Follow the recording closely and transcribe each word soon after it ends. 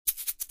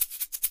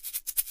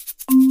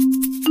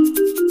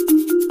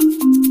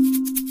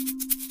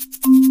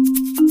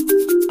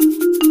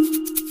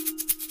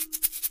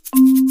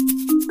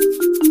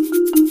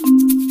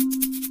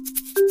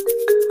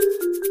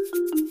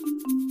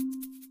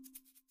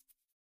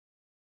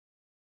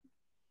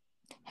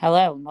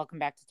Hello, and welcome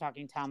back to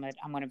Talking Talmud.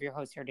 I'm one of your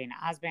hosts here, Dana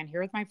Osban,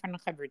 here with my friend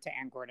Chavruta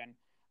Ann Gordon.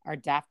 Our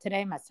daf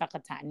today,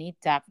 Masachat Ta'anit,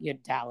 daf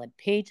Yud Daled,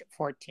 page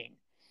 14.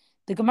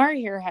 The Gemara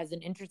here has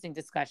an interesting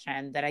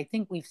discussion that I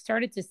think we've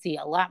started to see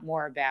a lot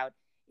more about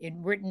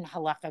in written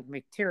halachic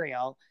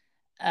material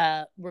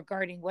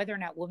regarding whether or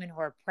not women who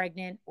are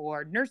pregnant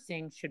or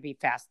nursing should be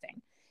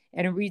fasting.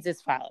 And it reads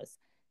as follows.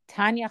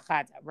 Tanya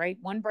Chada, right?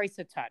 One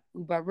brisa taught,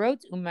 Ubarot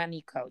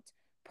umanikot,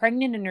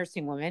 pregnant and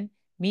nursing women,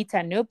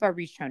 mitanot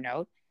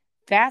barishonot,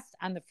 fast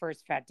on the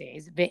first fat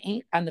days,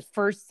 on the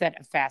first set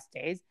of fast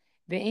days,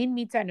 ve'ein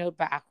mitanot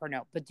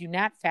ba'achronot, but do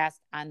not fast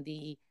on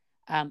the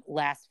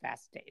last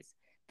fast days.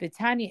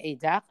 V'tanya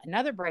edach,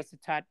 another brisa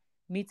taught,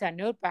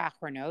 mitanot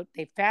ba'achronot,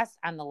 they fast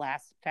on the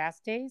last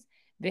fast days,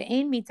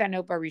 ve'ein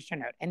mitanot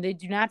barishonot, and they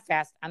do not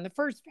fast on the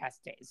first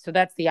fast days. So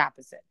that's the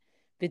opposite.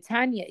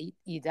 V'tanya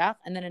edach,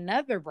 and then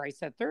another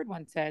brisa, third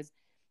one says,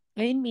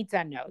 ein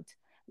mitanot,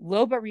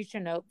 lo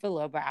barishonot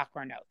ve'lo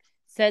ba'achronot,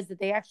 says that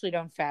they actually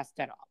don't fast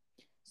at all.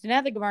 So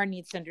now the Gemara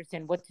needs to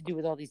understand what to do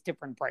with all these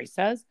different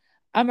brisa.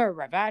 Amar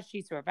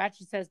Ravashi. So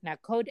Ravashi says,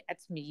 Nakod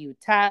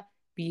etzmiyuta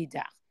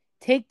biyidach.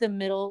 Take the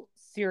middle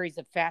series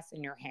of fasts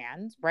in your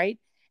hand, right?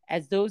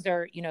 As those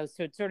are,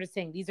 so it's sort of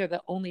saying these are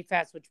the only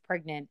fasts which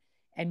pregnant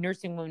and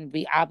nursing women will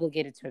be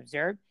obligated to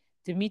observe.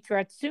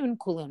 Dimitratsun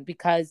kulun,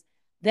 because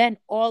then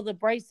all the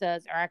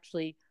brisas are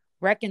actually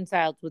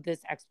reconciled with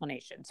this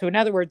explanation. So in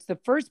other words, the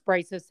first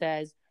brisa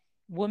says,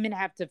 women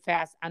have to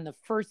fast on the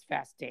first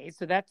fast day.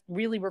 So that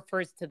really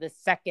refers to the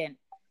second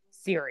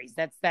series.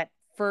 That's that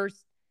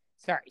first,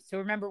 So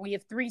remember, we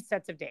have three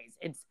sets of days.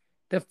 It's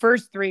the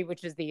first three,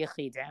 which is the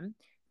Yechidim,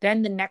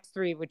 then the next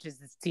three, which is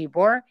the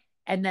Tzibor,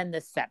 and then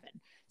the 7.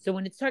 So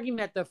when it's talking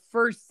about the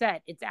first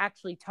set, it's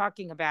actually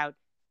talking about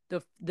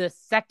the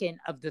second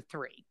of the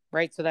three,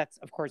 right? So that's,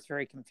 of course,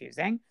 very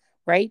confusing,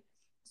 right?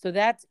 So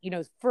that's,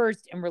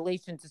 first in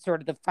relation to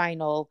sort of the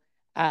final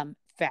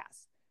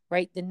fast.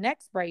 Right. The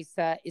next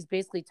brisa is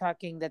basically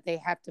talking that they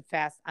have to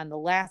fast on the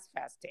last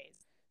fast days.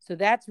 So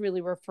that's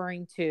really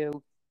referring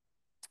to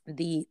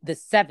the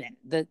 7,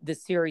 the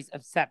series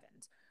of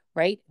 7s,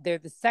 right? They're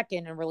the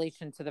second in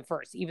relation to the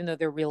first, even though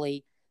they're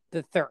really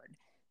the third.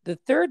 The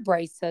third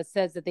brisa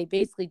says that they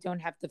basically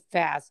don't have to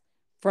fast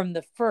from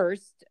the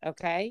first,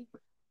 okay,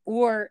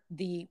 or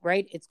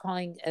it's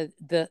calling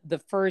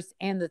the first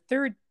and the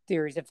third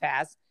series of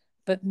fast.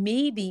 But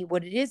maybe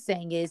what it is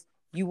saying is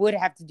you would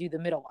have to do the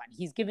middle one.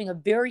 He's giving a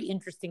very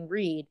interesting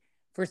read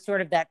for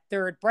sort of that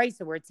third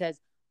brisa where it says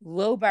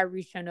lo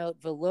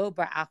barishonot velo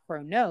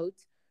ba'achronot,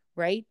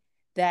 right?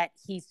 That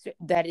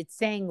it's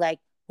saying like,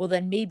 well,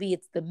 then maybe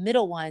it's the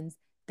middle ones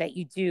that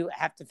you do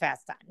have to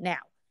fast on. Now,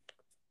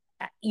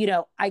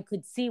 I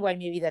could see why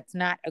maybe that's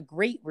not a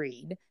great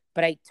read,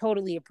 but I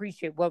totally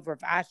appreciate what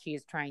Rav Ashi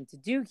is trying to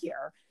do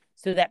here.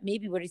 So that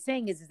maybe what he's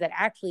saying is that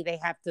actually they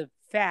have to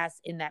fast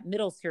in that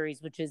middle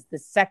series, which is the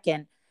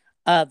second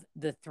of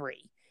the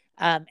 3.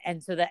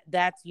 And so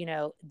that's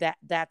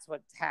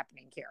what's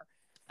happening here.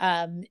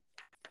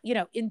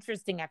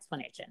 Interesting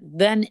explanation.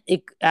 Then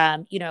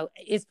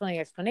is plenty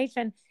of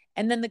explanation.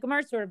 And then the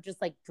Gemara sort of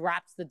just like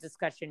drops the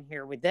discussion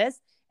here with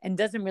this and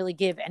doesn't really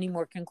give any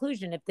more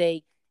conclusion if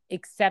they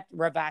accept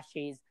Rav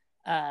Ashi's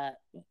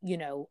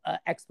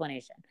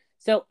explanation.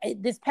 So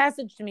this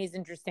passage to me is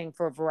interesting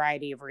for a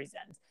variety of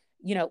reasons.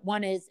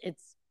 One is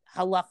it's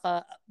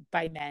halacha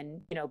by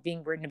men,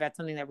 being written about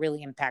something that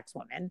really impacts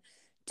women.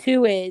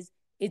 2 is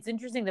it's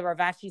interesting that Rav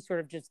Ashi sort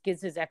of just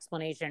gives his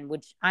explanation,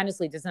 which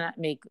honestly does not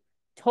make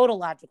total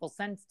logical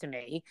sense to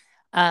me.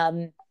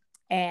 But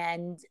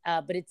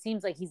it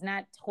seems like he's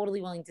not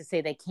totally willing to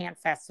say they can't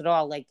fast at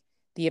all, like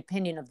the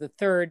opinion of the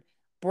third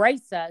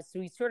brisa.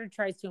 So he sort of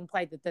tries to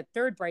imply that the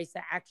third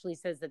brisa actually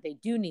says that they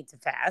do need to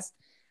fast.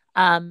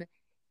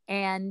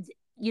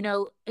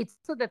 It's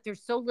so that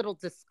there's so little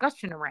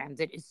discussion around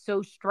it is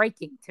so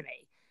striking to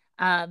me.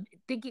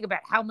 Thinking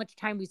about how much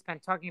time we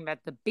spent talking about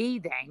the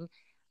bathing,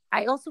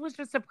 I also was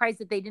just surprised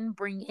that they didn't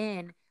bring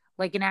in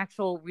like an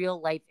actual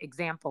real life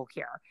example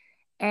here.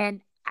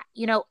 And,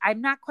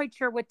 I'm not quite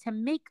sure what to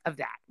make of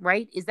that,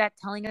 right? Is that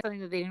telling us something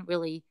that they didn't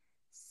really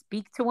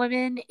speak to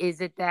women? Is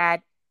it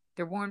that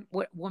there weren't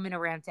women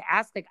around to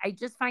ask? Like, I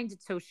just find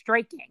it so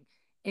striking.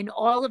 In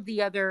all of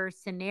the other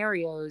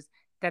scenarios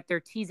that they're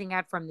teasing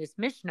out from this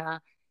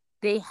Mishnah,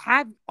 they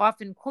have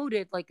often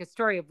quoted like a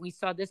story of we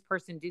saw this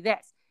person do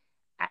this.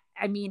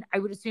 I mean, I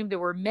would assume there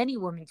were many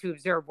women to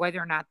observe whether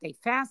or not they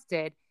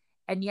fasted.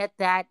 And yet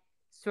that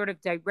sort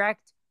of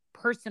direct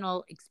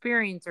personal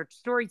experience or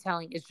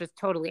storytelling is just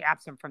totally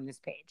absent from this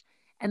page.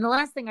 And the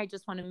last thing I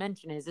just want to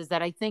mention is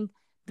that I think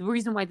the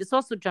reason why this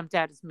also jumped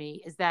out at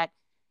me is that,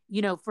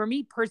 for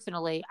me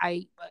personally,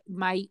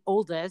 my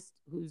oldest,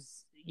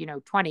 who's,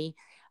 20,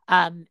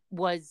 I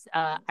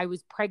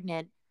was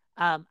pregnant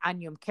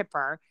on Yom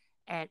Kippur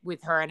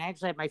with her. And I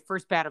actually had my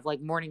first bout of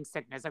like morning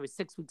sickness. I was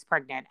 6 weeks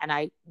pregnant and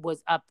I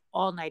was up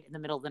all night in the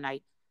middle of the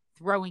night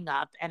throwing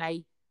up. And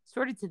I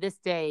sort of to this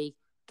day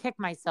kick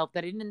myself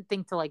that I didn't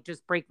think to like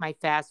just break my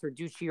fast or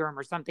do shiurim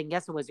or something.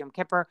 Yes, it was Yom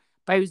Kippur,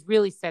 but I was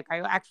really sick. I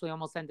actually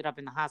almost ended up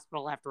in the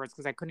hospital afterwards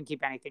because I couldn't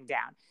keep anything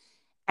down.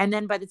 And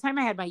then by the time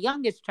I had my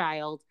youngest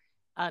child,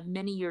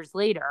 many years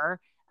later,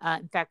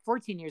 in fact,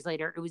 14 years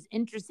later, it was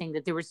interesting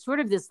that there was sort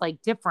of this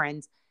like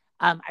difference.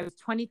 I was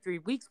 23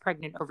 weeks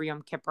pregnant over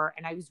Yom Kippur,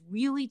 and I was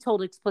really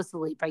told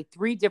explicitly by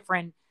 3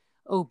 different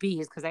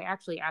OBs, because I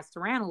actually asked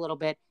around a little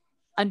bit,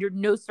 under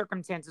no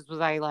circumstances was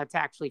I allowed to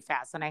actually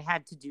fast, and I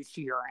had to do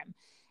shiurim.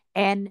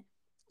 And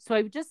so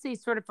I would just say,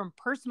 sort of from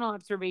personal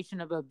observation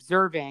of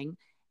observing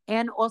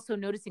and also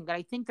noticing that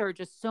I think there are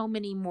just so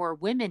many more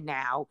women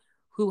now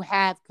who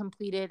have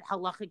completed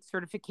halachic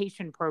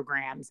certification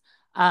programs,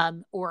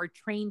 or are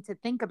trained to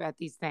think about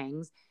these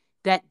things,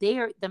 that they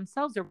are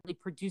themselves are really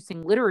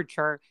producing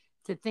literature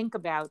to think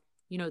about,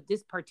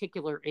 this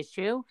particular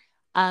issue.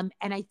 And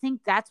I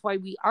think that's why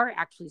we are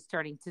actually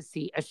starting to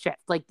see a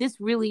shift. Like, this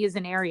really is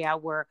an area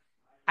where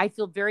I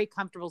feel very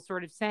comfortable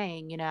sort of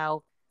saying,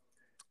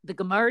 the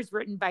Gemara is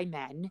written by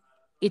men.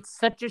 It's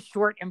such a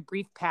short and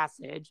brief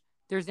passage.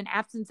 There's an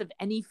absence of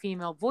any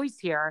female voice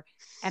here.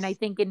 And I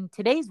think in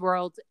today's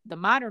world, the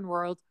modern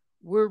world,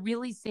 we're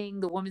really seeing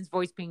the woman's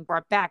voice being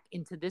brought back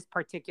into this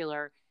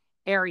particular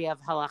area of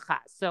halakha.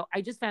 So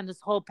I just found this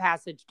whole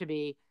passage to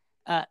be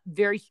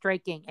very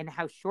striking in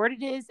how short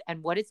it is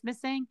and what it's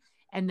missing.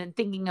 And then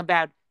thinking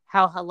about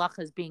how halakha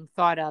is being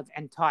thought of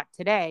and taught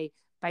today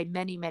by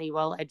many, many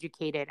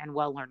well-educated and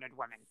well-learned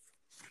women.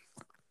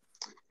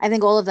 I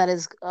think all of that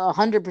is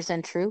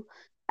 100% true.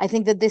 I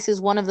think that this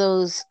is one of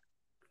those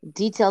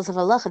details of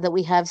halacha that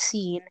we have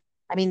seen.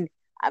 I mean,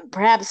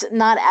 perhaps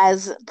not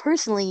as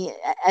personally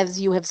as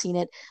you have seen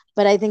it,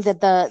 but I think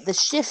that the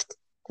shift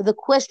to the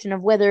question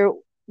of whether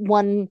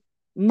one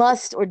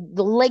must, or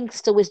the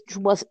lengths to which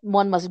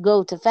one must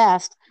go to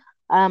fast,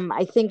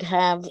 I think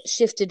have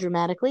shifted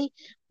dramatically.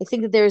 I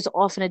think that there is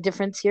often a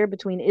difference here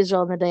between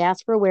Israel and the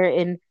diaspora, where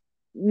in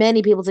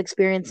many people's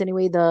experience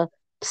anyway, the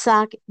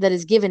psak that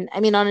is given, I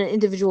mean, on an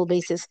individual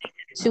basis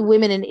to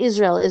women in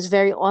Israel is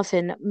very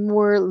often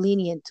more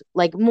lenient,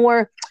 like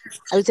more,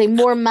 I would say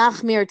more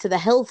machmir to the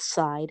health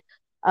side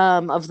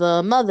of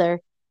the mother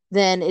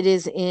than it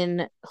is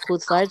in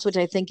Chutz La'aretz, which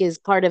I think is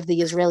part of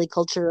the Israeli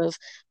culture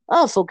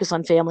of focus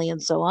on family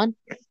and so on.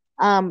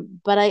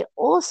 But I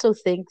also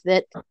think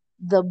that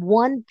the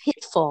one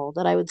pitfall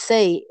that I would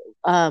say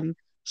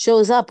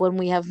shows up when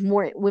we have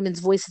more women's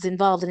voices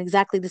involved in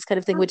exactly this kind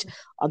of thing, which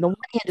on the one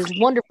hand is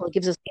wonderful. It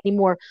gives us many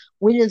more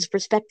women's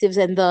perspectives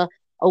and the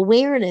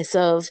awareness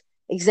of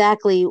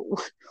exactly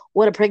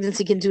what a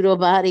pregnancy can do to a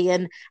body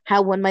and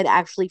how one might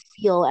actually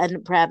feel,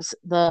 and perhaps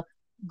the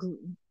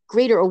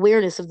greater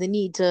awareness of the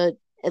need to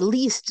at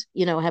least,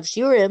 have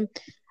shiurim.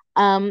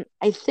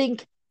 I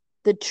think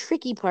the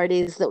tricky part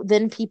is that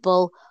then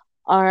people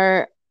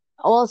are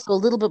also a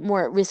little bit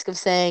more at risk of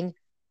saying,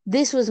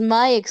 this was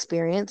my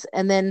experience,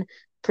 and then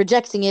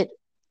projecting it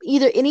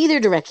either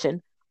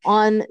direction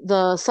on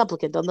the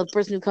supplicant, on the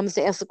person who comes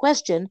to ask the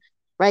question,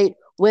 right?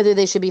 Whether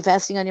they should be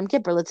fasting on Yom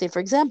Kippur, let's say, for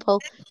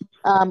example,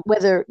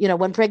 whether,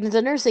 when pregnant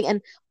and nursing,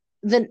 and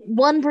then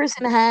one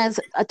person has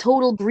a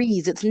total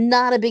breeze, it's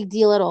not a big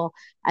deal at all,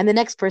 and the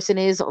next person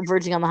is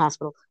verging on the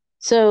hospital.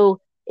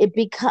 So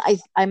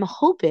I'm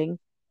hoping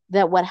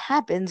that what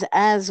happens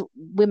as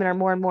women are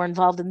more and more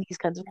involved in these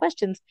kinds of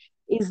questions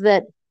is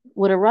that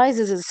what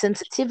arises is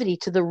sensitivity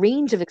to the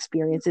range of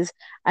experiences,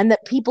 and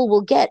that people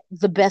will get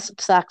the best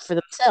psak for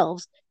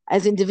themselves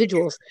as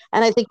individuals.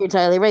 And I think you're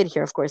entirely right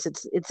here. Of course,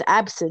 it's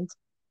absent.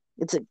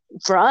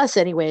 For us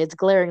anyway, it's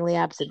glaringly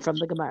absent from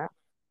the Gemara.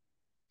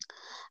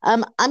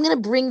 I'm going to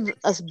bring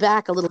us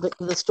back a little bit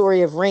to the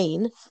story of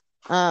rain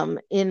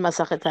in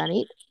Masachet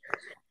Ta'anit.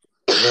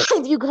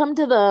 If you come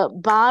to the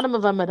bottom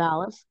of Amud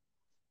Aleph,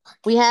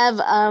 we have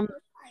a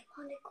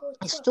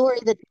story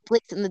that took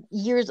place in the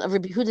years of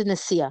Rabbi Yehuda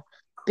Nasiya.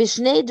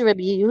 Bishnei de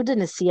Rabbi Yehuda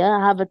Nasiya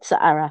havat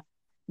sa'ara.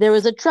 There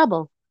was a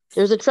trouble.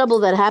 There was a trouble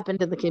that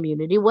happened in the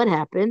community. What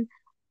happened?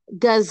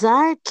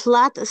 Gazar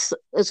tlat.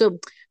 So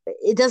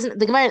it doesn't.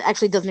 The Gemara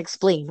actually doesn't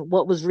explain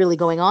what was really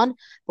going on.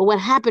 But what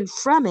happened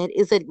from it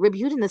is that Rabbi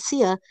Yehuda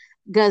Nasiya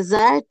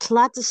gazar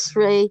tlat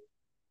esrei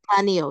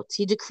paniot.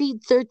 He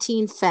decreed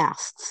 13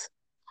 fasts.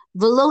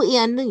 Velo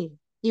iani.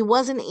 He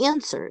wasn't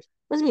answered.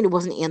 What does it mean it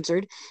wasn't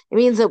answered? It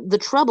means that the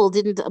trouble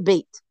didn't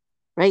abate,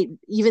 right?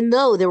 Even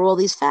though there were all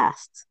these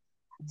fasts.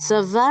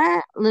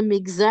 Savar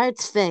lemigzar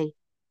tfei.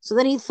 So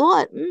then he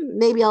thought,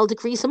 maybe I'll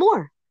decree some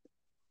more.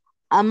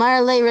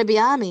 Amar le Rabbi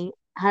Ami,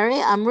 hare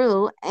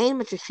amru, ein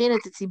matrichina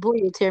tetzibur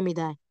yoter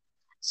midai.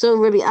 So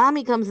Rabbi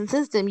Ami comes and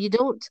says to him, you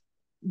don't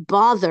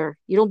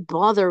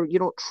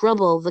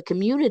trouble the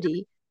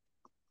community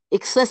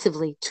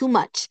excessively, too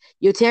much,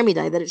 yoter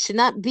midai, that it should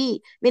not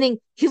be, meaning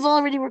you've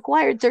already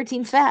required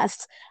 13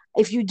 fasts.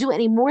 If you do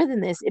any more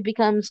than this, it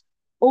becomes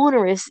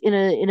onerous in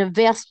a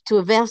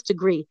vast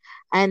degree.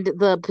 And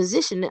the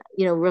position,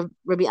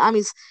 Rabbi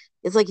Ami's,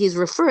 it's like he's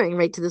referring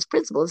right to this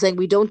principle, saying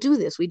we don't do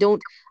this, we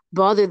don't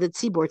bother the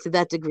tzibor to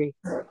that degree.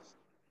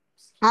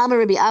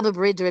 Rabbi Abba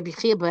Rabbi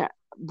Chia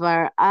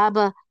bar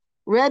Abba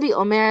Rabbi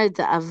Omer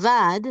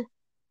da'avad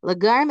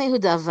lagar mehu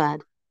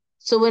da'avad.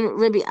 So when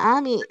Rabbi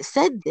Ami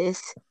said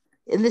this,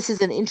 and this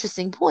is an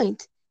interesting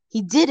point,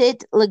 he did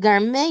it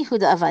legarmei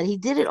avad. He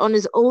did it on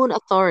his own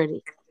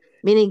authority,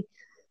 meaning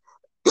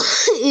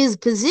his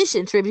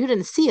position to Rabbi Yehuda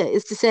and Sia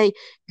is to say,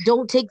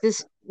 don't take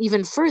this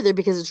even further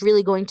because it's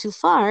really going too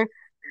far.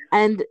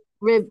 And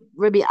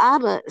Rabbi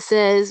Abba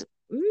says,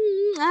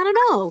 I don't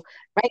know,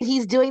 right?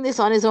 He's doing this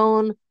on his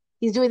own.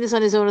 He's doing this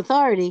on his own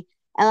authority.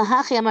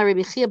 Elahachi amar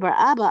Rabbi Chia bar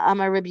Abba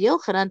amar Rabbi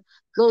Yochanan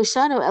lo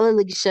shano ela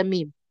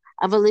legishamim.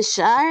 Aval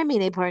lishar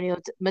mine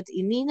parniot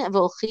matinin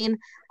v'olchin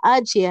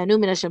ad she'anu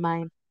min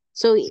hashamayim.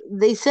 So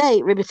they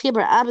say, Rabbi Chia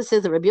bar Abba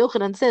says that Rabbi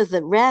Yochanan says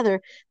that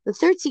rather the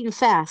 13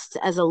 fasts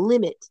as a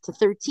limit to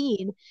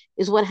 13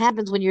 is what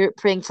happens when you're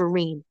praying for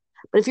rain.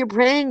 But if you're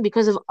praying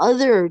because of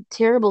other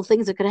terrible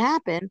things that could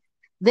happen,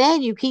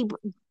 then you keep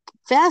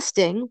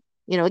fasting,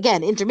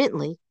 again,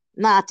 intermittently,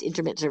 not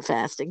intermittent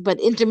fasting, but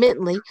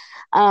intermittently,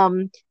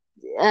 until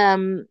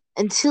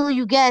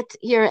you get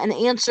here an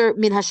answer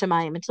min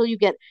hashamayim, until you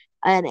get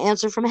an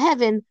answer from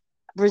heaven,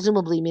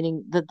 presumably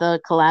meaning that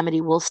the calamity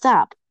will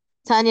stop.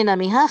 Tanya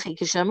namihachi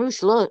kishamru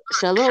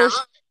shalosh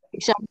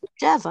kishamru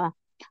sheva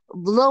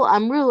v'lo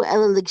amru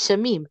ela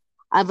ligshamim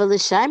aval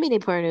l'shar minei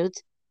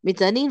parnut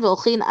mitanin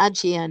v'ochin ad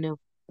she'anu.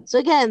 So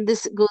again,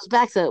 this goes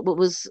back to what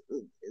was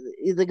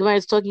the Gemara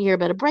is talking here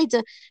about a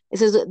breita. It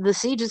says the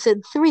sages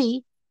said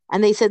 3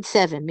 and they said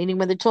 7, meaning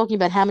when they're talking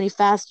about how many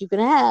fasts you can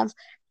have,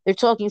 they're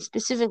talking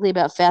specifically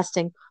about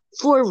fasting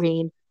for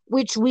rain,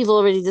 which we've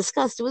already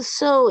discussed. It was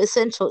so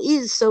essential,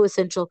 is so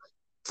essential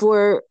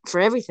for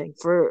everything,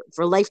 for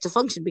life to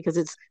function, because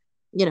it's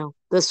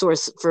the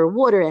source for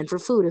water and for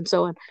food and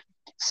so on.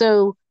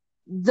 So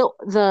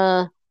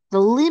the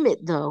limit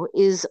though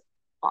is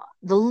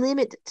the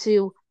limit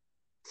to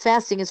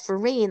fasting is for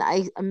rain.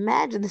 I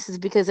imagine this is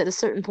because at a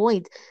certain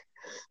point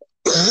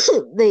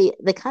they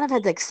kind of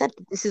had to accept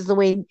this is the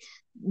way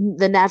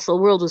the natural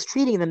world was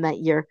treating them that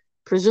year.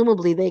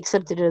 Presumably they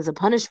accepted it as a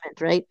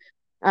punishment, right?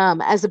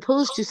 As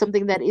opposed to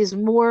something that is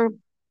more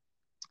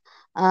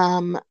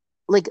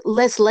like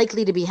less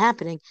likely to be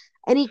happening.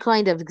 Any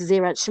kind of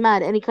gzerat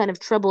shmad, any kind of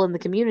trouble in the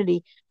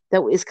community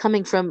that is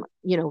coming from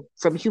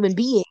from human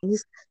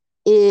beings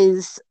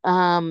is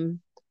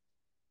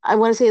I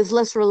want to say is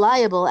less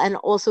reliable and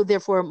also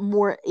therefore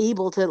more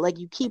able to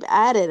you keep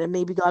at it and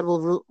maybe God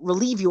will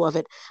relieve you of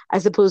it,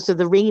 as opposed to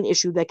the rain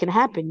issue that can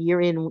happen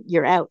year in,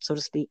 year out, so to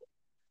speak.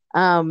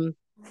 At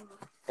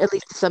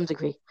least to some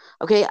degree.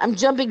 Okay, I'm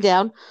jumping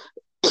down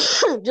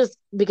just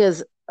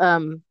because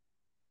in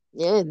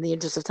the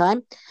interest of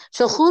time.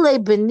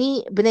 Shalchule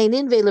b'nei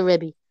Ninveh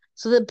l'Rebbe.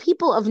 So the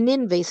people of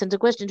Ninveh sent a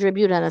question to Rabbi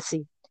Yehuda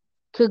Nasi.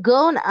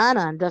 Kagon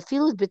anan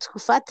dafilu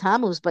b'tkufat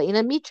Tammuz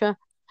ba'ina mitra.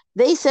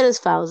 They said as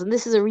follows, and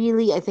this is a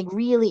really, I think,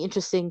 really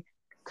interesting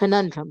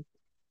conundrum.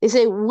 They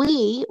say,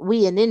 we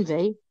in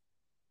Nineveh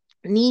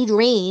need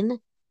rain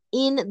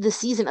in the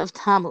season of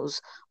Tammuz.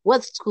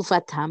 What's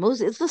Tkufat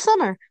Tammuz? It's the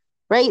summer,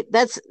 right?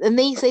 And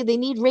they say they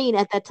need rain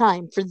at that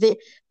time for the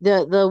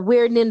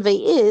where Nineveh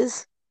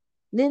is.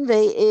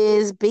 Nineveh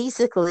is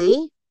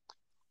basically,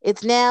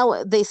 it's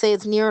now, they say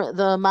it's near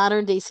the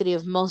modern day city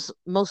of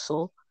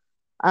Mosul,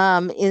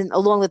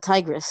 along the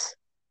Tigris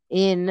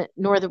in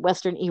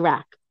northwestern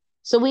Iraq.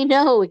 So we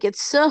know it gets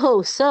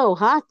so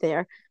hot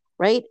there,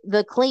 right?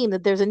 The claim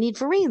that there's a need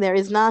for rain there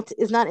is not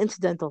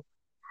incidental.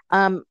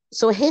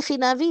 So Hechi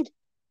Navid,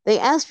 they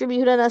asked Rabbi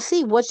Yehuda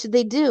Nasi, what should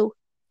they do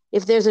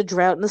if there's a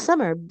drought in the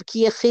summer?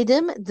 Ki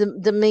yachidim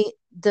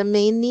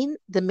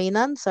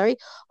damenan, sorry,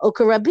 o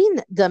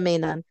karabin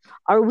damenan.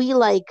 Are we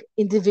like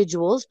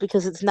individuals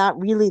because it's not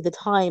really the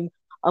time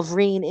of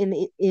rain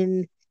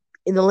in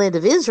the land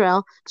of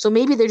Israel? So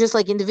maybe they're just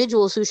like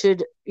individuals who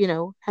should,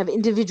 have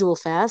individual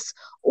fasts,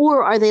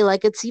 or are they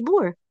like a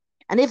tzibur?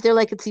 And if they're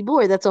like a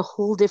tzibur, that's a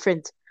whole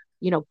different,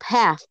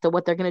 path to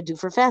what they're going to do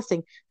for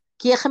fasting.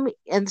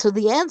 And so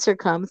the answer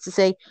comes to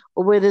say,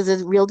 well, where there's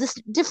a real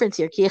difference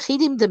here.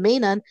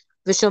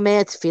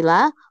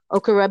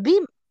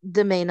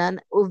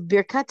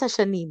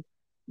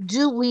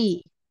 Do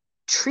we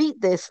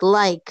treat this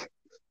like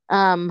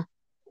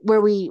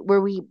where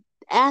we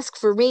ask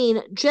for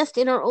rain just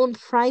in our own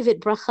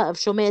private bracha of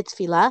Shomei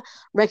Tefillah,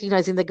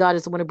 recognizing that God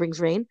is the one who brings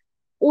rain?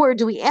 Or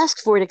do we ask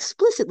for it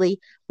explicitly,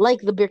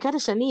 like the Birkat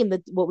HaShanim,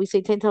 that what we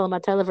say, Ten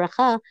Telamatai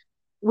Levracha,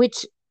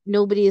 which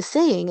nobody is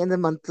saying in the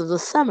month of the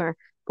summer?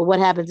 But what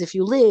happens if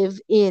you live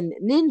in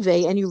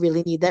Nineveh and you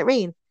really need that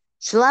rain?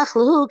 Shlach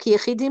lahu ki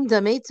yechidim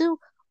dametu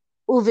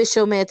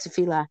uveshomei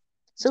tefillah.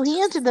 So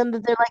he answered them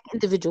that they're like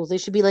individuals. They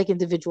should be like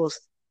individuals.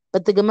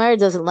 But the Gemara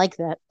doesn't like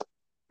that.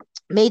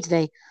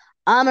 Meitvei.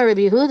 Amar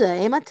Rabbi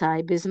Yehuda,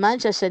 ematai, bizman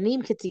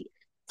shashanim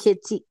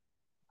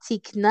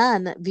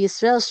tiknan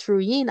v'Yisrael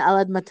shruyin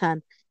alad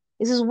matan.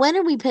 He says, when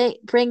are we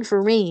praying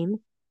for rain?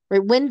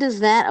 Right? When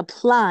does that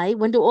apply?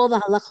 When do all the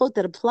halachot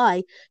that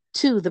apply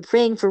to the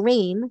praying for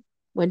rain,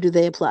 when do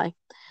they apply?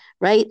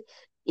 Right?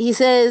 He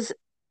says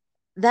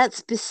that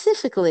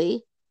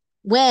specifically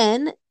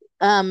when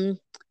the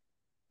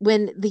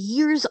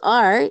years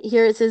are,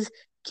 here it says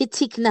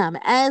kitiknam,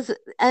 as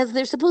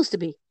they're supposed to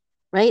be,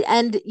 right?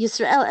 And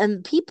Yisrael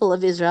and people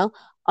of Israel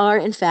are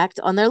in fact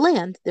on their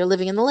land. They're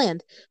living in the land.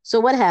 So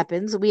what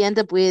happens? We end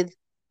up with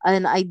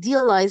an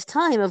idealized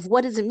time of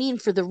what does it mean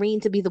for the rain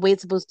to be the way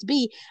it's supposed to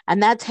be, and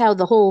that's how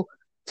the whole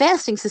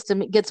fasting system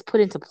gets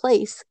put into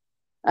play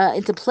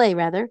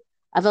rather.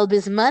 Aval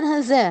bizman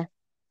hazeh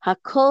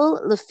hakol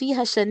lefi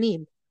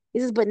hashanim. He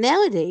says, but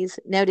nowadays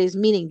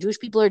meaning Jewish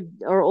people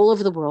are all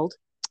over the world,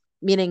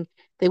 meaning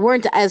they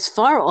weren't as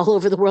far all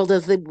over the world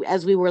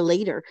as we were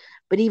later.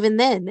 But even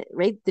then,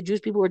 right, the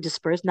Jewish people were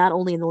dispersed not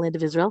only in the land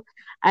of Israel,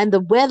 and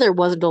the weather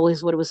wasn't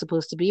always what it was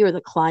supposed to be, or the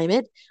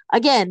climate.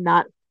 Again,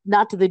 not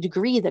to the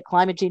degree that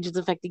climate change is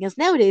affecting us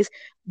nowadays,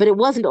 but it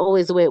wasn't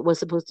always the way it was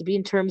supposed to be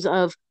in terms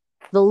of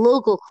the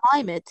local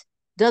climate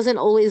doesn't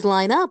always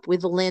line up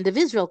with the land of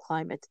Israel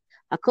climate.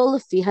 Hakol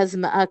lefi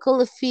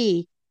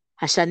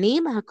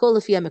hashanim, hakol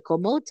lefi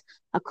hamekomot,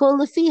 hakol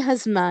lefi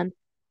hazman.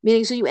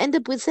 Meaning, so you end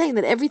up with saying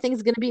that everything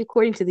is going to be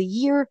according to the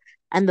year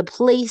and the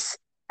place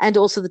and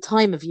also the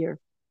time of year.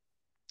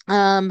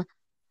 Amarle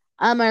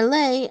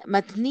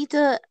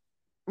matnita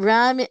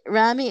Rami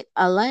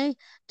alay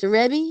to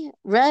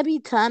Rabbi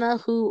Tana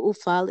hu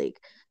ufalik.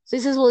 So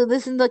he says, well,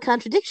 this is the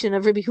contradiction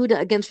of Rabbi Huda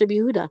against Rabbi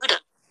Huda.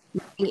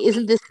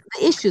 Isn't this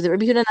the issue that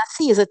Rabbi Huda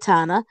Nasi is a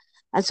Tana,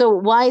 and so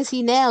why is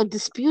he now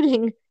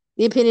disputing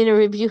the opinion of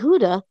Rabbi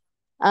Yehuda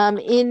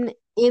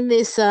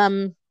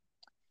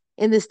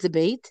in this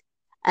debate?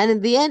 And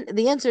in the end,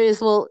 the answer is,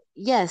 well,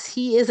 yes,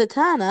 he is a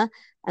Tana,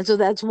 and so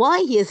that's why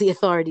he has the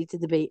authority to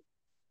debate.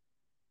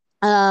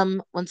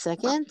 1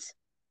 second.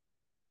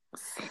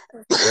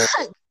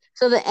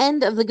 So the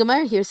end of the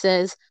Gemara here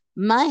says,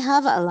 "My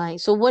hava alai."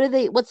 So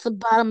what's the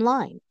bottom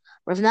line?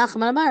 Rav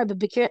Nachman Amar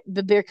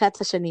bebirkat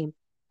hashanim.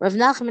 Rav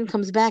Nachman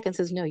comes back and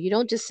says, no, you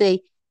don't just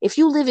say, if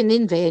you live in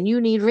Nineveh and you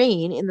need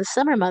rain in the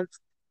summer months,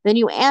 then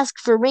you ask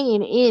for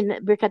rain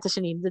in Birkat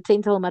Hashanim, the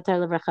Tein Tol Matar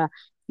Levracha.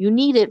 You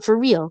need it for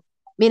real.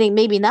 Meaning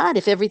maybe not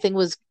if everything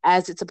was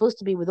as it's supposed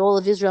to be with all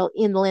of Israel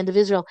in the land of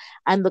Israel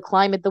and the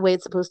climate the way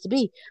it's supposed to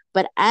be.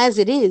 But as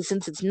it is,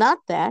 since it's not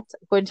that,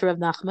 according to Rav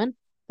Nachman,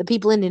 the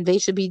people in Nineveh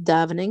should be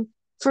davening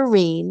for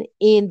rain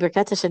in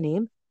Birkat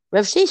Hashanim.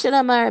 Rav Sheshet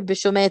Amar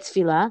b'shomei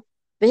tefillah,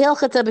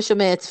 v'hilchata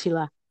b'shomei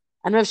tefillah.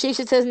 And Rav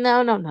Sheshet says,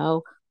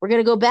 no. We're going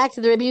to go back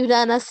to the Rabbi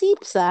Yehuda Nasi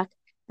psak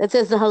that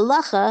says the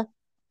halacha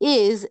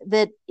is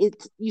that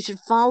you should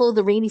follow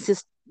the rainy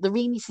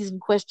season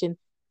question.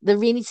 The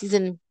rainy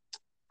season,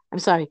 I'm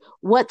sorry,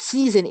 what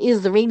season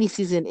is the rainy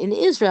season in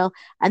Israel?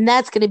 And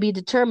that's going to be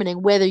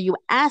determining whether you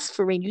ask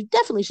for rain. You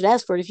definitely should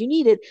ask for it if you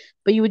need it,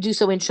 but you would do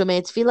so in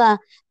Shomei Tefillah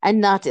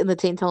and not in the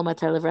Tein Tol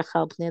Matar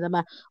Levracha Pnei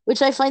Adama,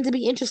 which I find to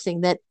be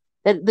interesting that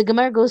the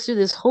Gemara goes through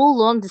this whole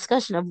long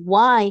discussion of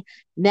why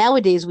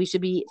nowadays we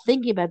should be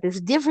thinking about this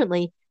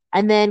differently,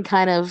 and then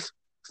kind of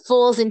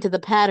falls into the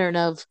pattern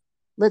of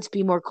let's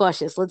be more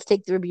cautious. Let's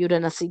take the Rabbi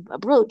Yehuda Nasi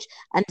approach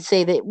and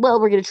say that, well,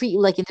 we're going to treat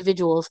you like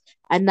individuals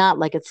and not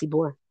like a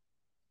tzibur.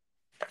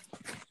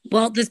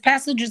 Well, this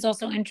passage is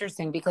also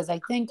interesting because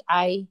I think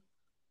I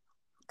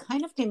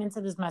kind of came into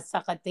this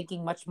Masachat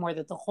thinking much more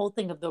that the whole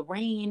thing of the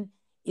rain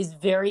is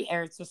very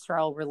Eretz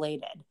Yisrael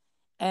related.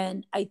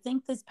 And I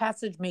think this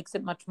passage makes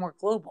it much more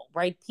global,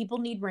 right? People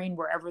need rain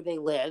wherever they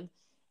live.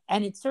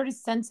 And it's sort of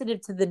sensitive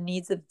to the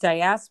needs of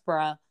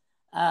diaspora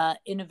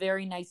in a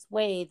very nice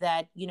way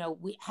that,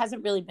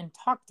 hasn't really been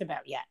talked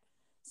about yet.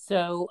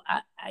 So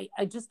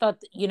I just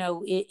thought,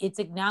 it's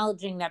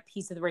acknowledging that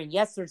piece of the rain.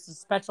 Yes, there's a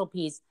special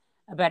piece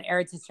about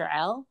Eretz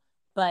Yisrael,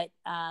 but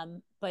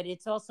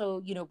it's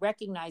also,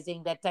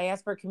 recognizing that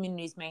diaspora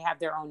communities may have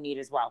their own need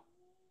as well.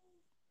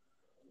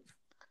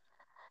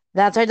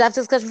 That's our DAF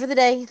discussion for the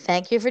day.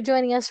 Thank you for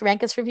joining us.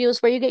 Rank us, review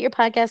us where you get your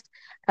podcast.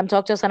 Come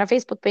talk to us on our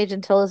Facebook page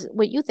and tell us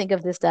what you think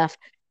of this DAF.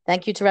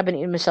 Thank you to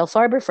Rabbanit Michelle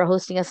Farber for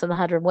hosting us on the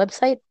Hadran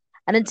website.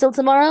 And until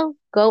tomorrow,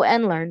 go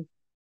and learn.